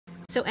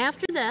So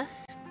after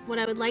this, what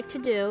I would like to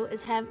do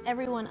is have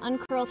everyone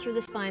uncurl through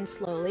the spine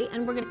slowly,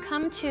 and we're going to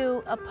come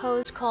to a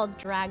pose called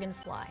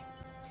Dragonfly.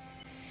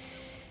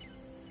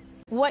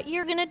 What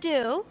you're going to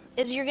do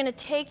is you're going to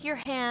take your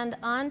hand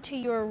onto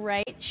your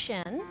right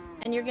shin,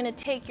 and you're going to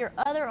take your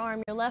other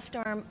arm, your left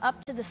arm,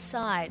 up to the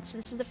side. So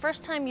this is the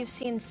first time you've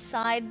seen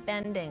side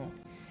bending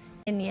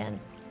in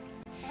Yin.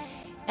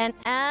 And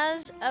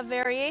as a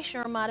variation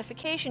or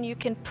modification, you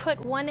can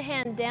put one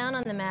hand down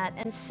on the mat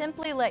and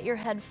simply let your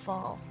head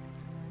fall.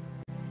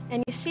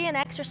 And you see an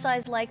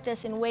exercise like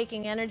this in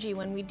waking energy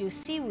when we do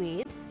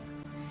seaweed.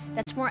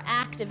 That's more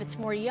active, it's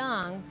more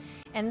yang.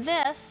 And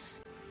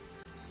this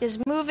is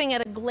moving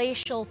at a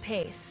glacial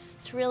pace.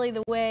 It's really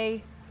the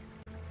way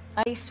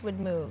ice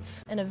would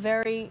move in a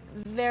very,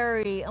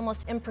 very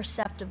almost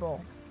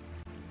imperceptible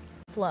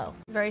flow,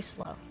 very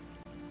slow.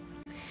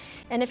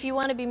 And if you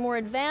want to be more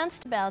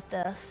advanced about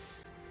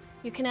this,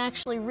 you can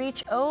actually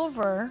reach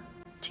over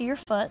to your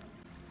foot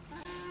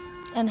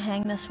and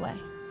hang this way,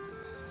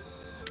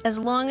 as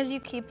long as you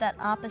keep that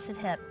opposite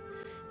hip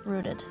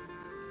rooted.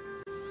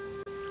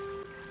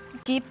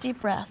 Deep, deep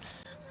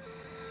breaths.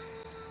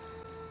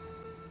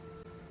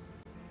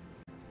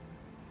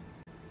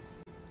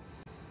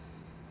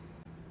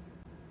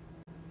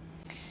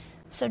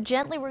 So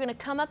gently we're going to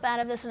come up out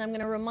of this, and I'm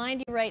going to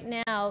remind you right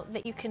now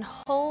that you can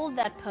hold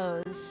that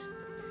pose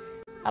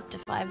up to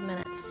 5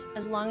 minutes,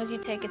 as long as you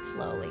take it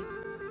slowly.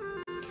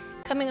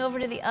 Coming over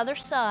to the other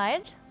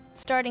side,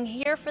 starting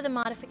here for the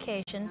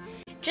modification,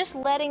 just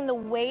letting the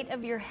weight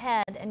of your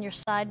head and your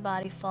side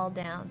body fall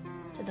down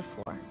to the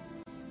floor.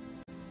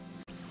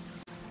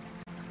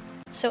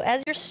 So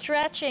as you're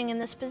stretching in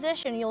this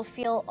position, you'll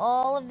feel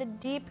all of the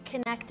deep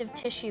connective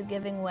tissue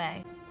giving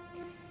way.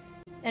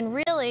 And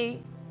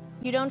really,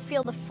 you don't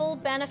feel the full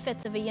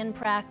benefits of a Yin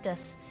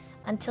practice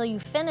until you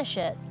finish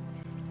it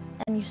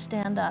and you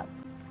stand up.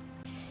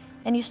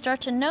 And you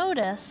start to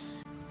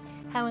notice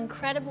how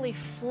incredibly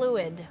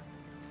fluid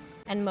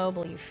and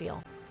mobile you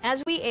feel.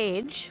 As we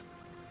age,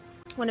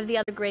 one of the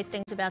other great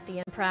things about the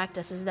Yin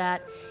practice is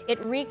that it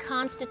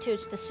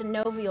reconstitutes the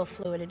synovial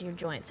fluid in your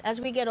joints.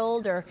 As we get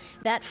older,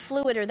 that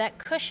fluid or that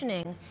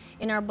cushioning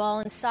in our ball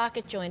and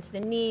socket joints, the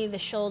knee, the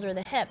shoulder,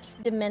 the hips,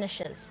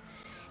 diminishes.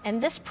 And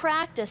this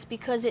practice,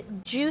 because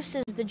it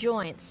juices the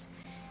joints,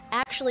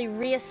 actually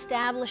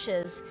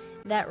reestablishes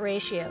that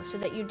ratio so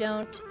that you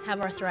don't have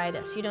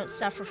arthritis, you don't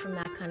suffer from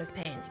that kind of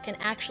pain. You can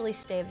actually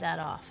stave that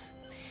off.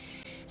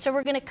 So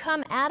we're going to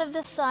come out of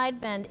this side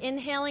bend,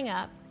 inhaling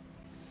up.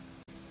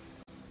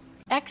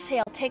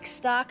 Exhale, take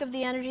stock of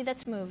the energy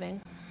that's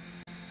moving.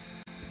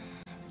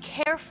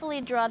 Carefully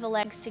draw the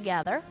legs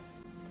together.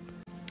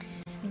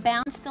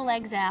 Bounce the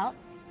legs out.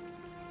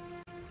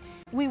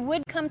 We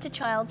would come to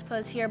child's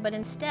pose here, but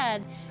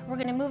instead, we're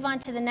going to move on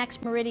to the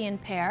next meridian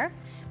pair,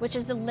 which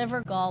is the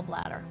liver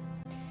gallbladder.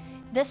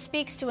 This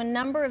speaks to a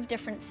number of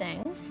different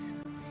things.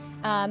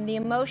 The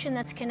emotion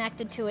that's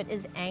connected to it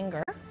is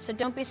anger. So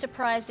don't be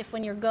surprised if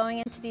when you're going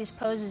into these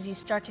poses, you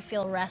start to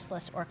feel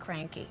restless or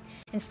cranky.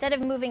 Instead of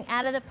moving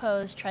out of the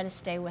pose, try to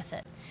stay with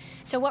it.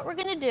 So what we're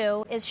going to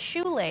do is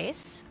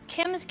shoelace.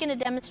 Kim is going to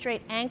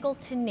demonstrate ankle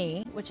to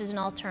knee, which is an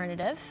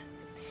alternative.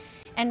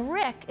 And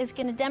Rick is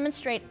going to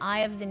demonstrate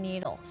eye of the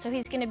needle. So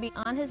he's going to be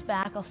on his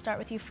back. I'll start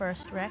with you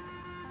first, Rick.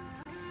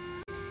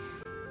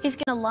 He's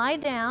going to lie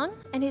down,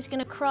 and he's going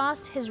to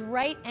cross his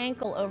right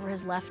ankle over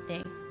his left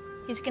knee.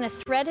 He's going to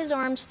thread his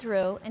arms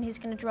through, and he's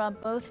going to draw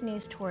both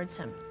knees towards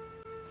him.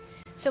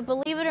 So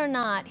believe it or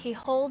not, he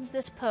holds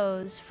this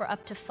pose for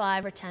up to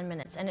 5 or 10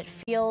 minutes, and it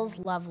feels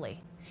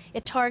lovely.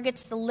 It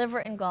targets the liver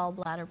and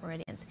gallbladder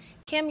meridians.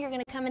 Kim, you're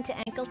going to come into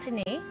ankle to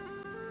knee.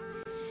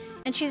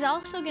 And she's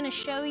also going to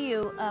show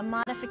you a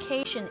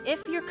modification.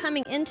 If you're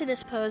coming into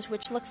this pose,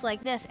 which looks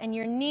like this, and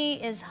your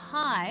knee is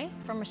high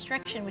from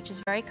restriction, which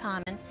is very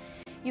common,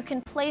 you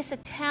can place a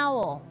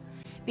towel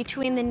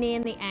between the knee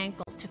and the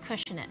ankle to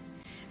cushion it,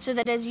 so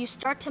that as you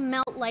start to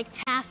melt like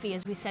taffy,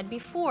 as we said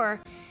before,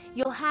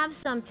 you'll have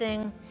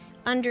something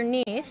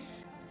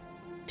underneath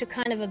to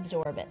kind of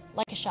absorb it,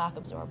 like a shock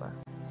absorber.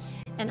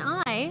 And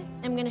I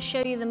am going to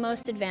show you the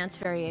most advanced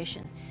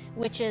variation,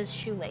 which is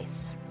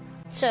shoelace.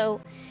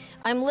 So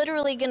I'm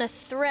literally going to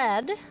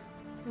thread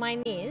my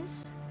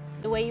knees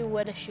the way you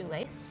would a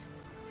shoelace,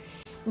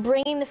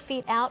 bringing the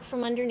feet out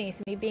from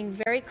underneath me, being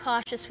very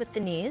cautious with the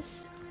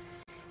knees.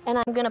 And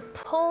I'm going to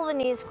pull the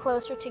knees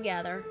closer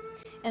together,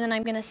 and then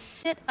I'm going to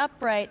sit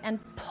upright and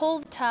pull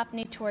the top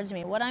knee towards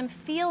me. What I'm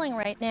feeling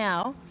right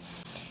now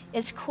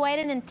is quite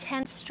an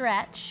intense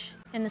stretch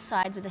in the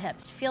sides of the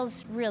hips. It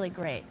feels really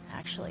great,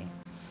 actually.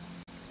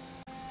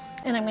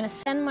 And I'm going to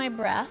send my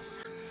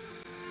breath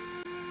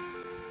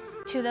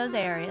to those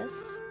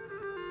areas.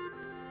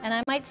 And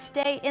I might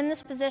stay in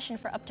this position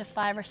for up to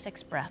 5 or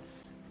 6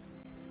 breaths,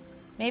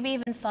 maybe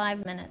even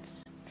 5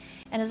 minutes.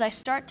 And as I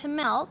start to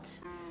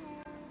melt,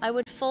 I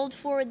would fold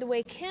forward the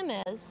way Kim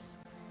is,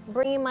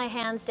 bringing my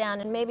hands down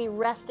and maybe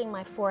resting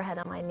my forehead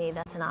on my knee.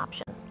 That's an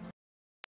option.